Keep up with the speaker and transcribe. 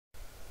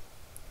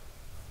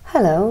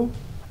Hello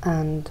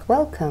and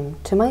welcome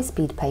to my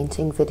speed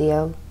painting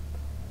video.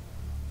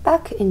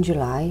 Back in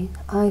July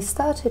I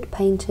started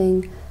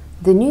painting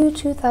the new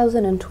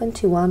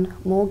 2021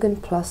 Morgan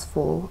Plus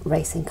Four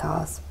racing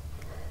cars.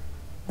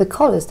 The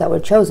colours that were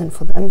chosen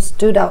for them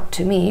stood out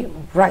to me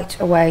right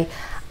away,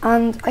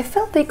 and I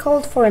felt they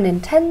called for an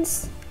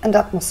intense and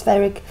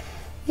atmospheric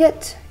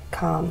yet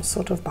calm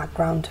sort of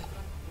background.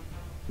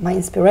 My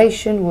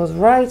inspiration was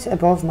right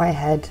above my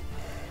head.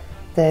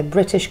 The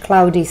British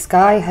cloudy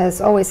sky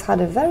has always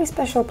had a very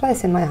special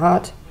place in my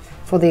heart,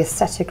 for the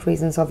aesthetic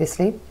reasons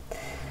obviously.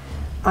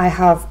 I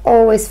have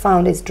always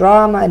found its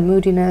drama and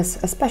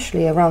moodiness,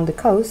 especially around the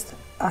coast,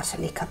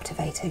 utterly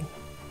captivating.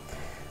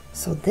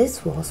 So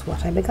this was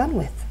what I began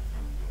with.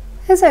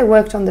 As I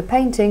worked on the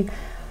painting,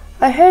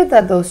 I heard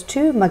that those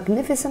two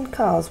magnificent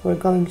cars were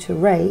going to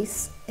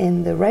race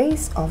in the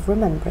Race of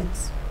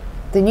Remembrance.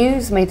 The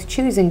news made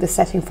choosing the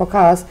setting for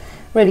cars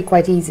really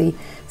quite easy.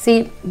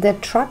 See, the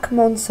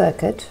Trackmon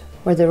circuit,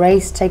 where the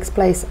race takes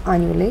place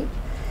annually,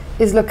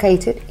 is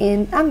located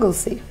in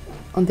Anglesey,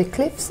 on the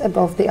cliffs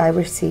above the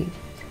Irish Sea,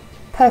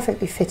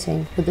 perfectly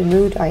fitting with the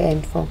mood I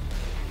aimed for.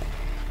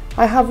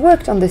 I have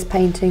worked on this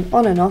painting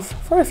on and off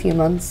for a few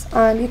months,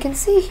 and you can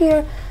see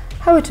here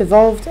how it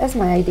evolved as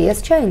my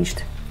ideas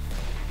changed.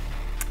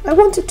 I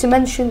wanted to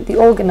mention the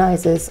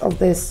organisers of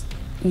this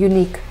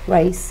unique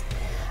race,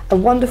 a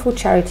wonderful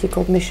charity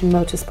called Mission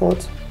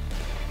Motorsport.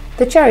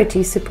 The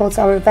charity supports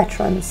our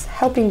veterans,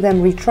 helping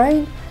them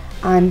retrain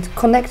and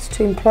connect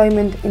to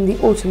employment in the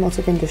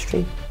automotive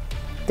industry.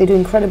 They do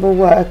incredible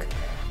work,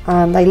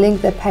 and I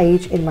link their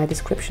page in my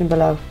description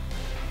below.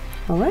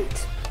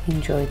 Alright,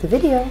 enjoy the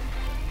video.